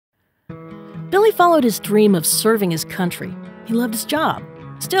Billy followed his dream of serving his country. He loved his job.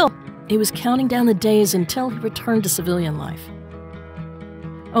 Still, he was counting down the days until he returned to civilian life.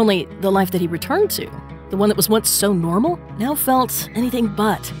 Only the life that he returned to, the one that was once so normal, now felt anything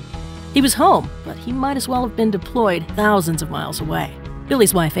but. He was home, but he might as well have been deployed thousands of miles away.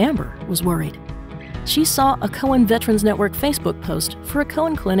 Billy's wife, Amber, was worried. She saw a Cohen Veterans Network Facebook post for a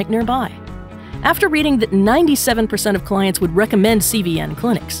Cohen clinic nearby. After reading that 97% of clients would recommend CVN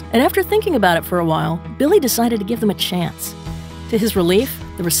clinics, and after thinking about it for a while, Billy decided to give them a chance. To his relief,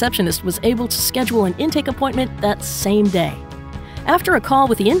 the receptionist was able to schedule an intake appointment that same day. After a call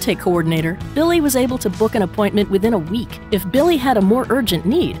with the intake coordinator, Billy was able to book an appointment within a week. If Billy had a more urgent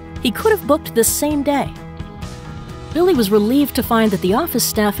need, he could have booked the same day. Billy was relieved to find that the office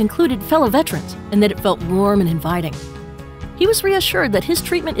staff included fellow veterans and that it felt warm and inviting. He was reassured that his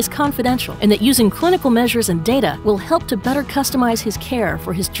treatment is confidential and that using clinical measures and data will help to better customize his care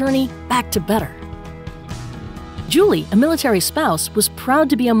for his journey back to better. Julie, a military spouse, was proud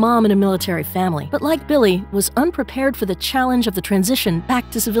to be a mom in a military family, but like Billy, was unprepared for the challenge of the transition back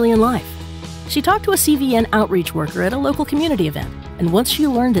to civilian life. She talked to a CVN outreach worker at a local community event, and once she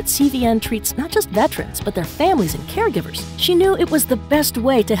learned that CVN treats not just veterans, but their families and caregivers, she knew it was the best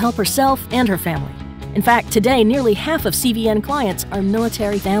way to help herself and her family. In fact, today, nearly half of CVN clients are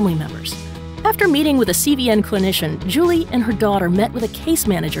military family members. After meeting with a CVN clinician, Julie and her daughter met with a case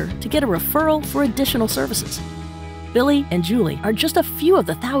manager to get a referral for additional services. Billy and Julie are just a few of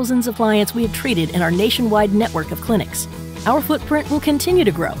the thousands of clients we have treated in our nationwide network of clinics. Our footprint will continue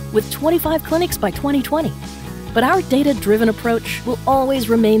to grow, with 25 clinics by 2020. But our data-driven approach will always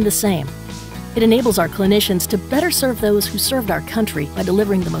remain the same. It enables our clinicians to better serve those who served our country by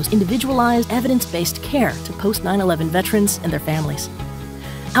delivering the most individualized, evidence-based care to post-9/11 veterans and their families.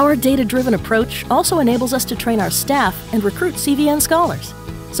 Our data-driven approach also enables us to train our staff and recruit CVN scholars,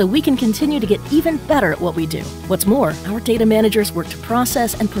 so we can continue to get even better at what we do. What's more, our data managers work to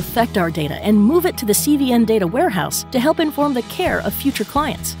process and perfect our data and move it to the CVN data warehouse to help inform the care of future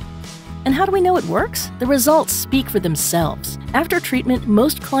clients. And how do we know it works? The results speak for themselves. After treatment,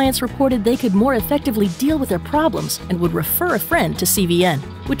 most clients reported they could more effectively deal with their problems and would refer a friend to CVN.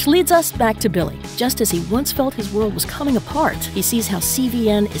 Which leads us back to Billy. Just as he once felt his world was coming apart, he sees how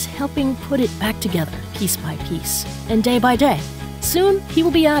CVN is helping put it back together, piece by piece, and day by day. Soon, he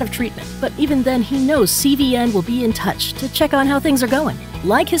will be out of treatment, but even then he knows CVN will be in touch to check on how things are going.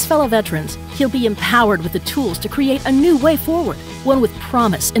 Like his fellow veterans, he'll be empowered with the tools to create a new way forward, one with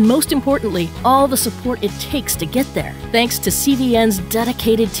promise and, most importantly, all the support it takes to get there, thanks to CVN's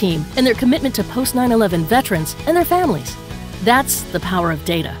dedicated team and their commitment to post-9/11 veterans and their families. That's the power of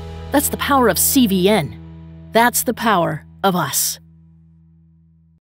data. That's the power of CVN. That's the power of us.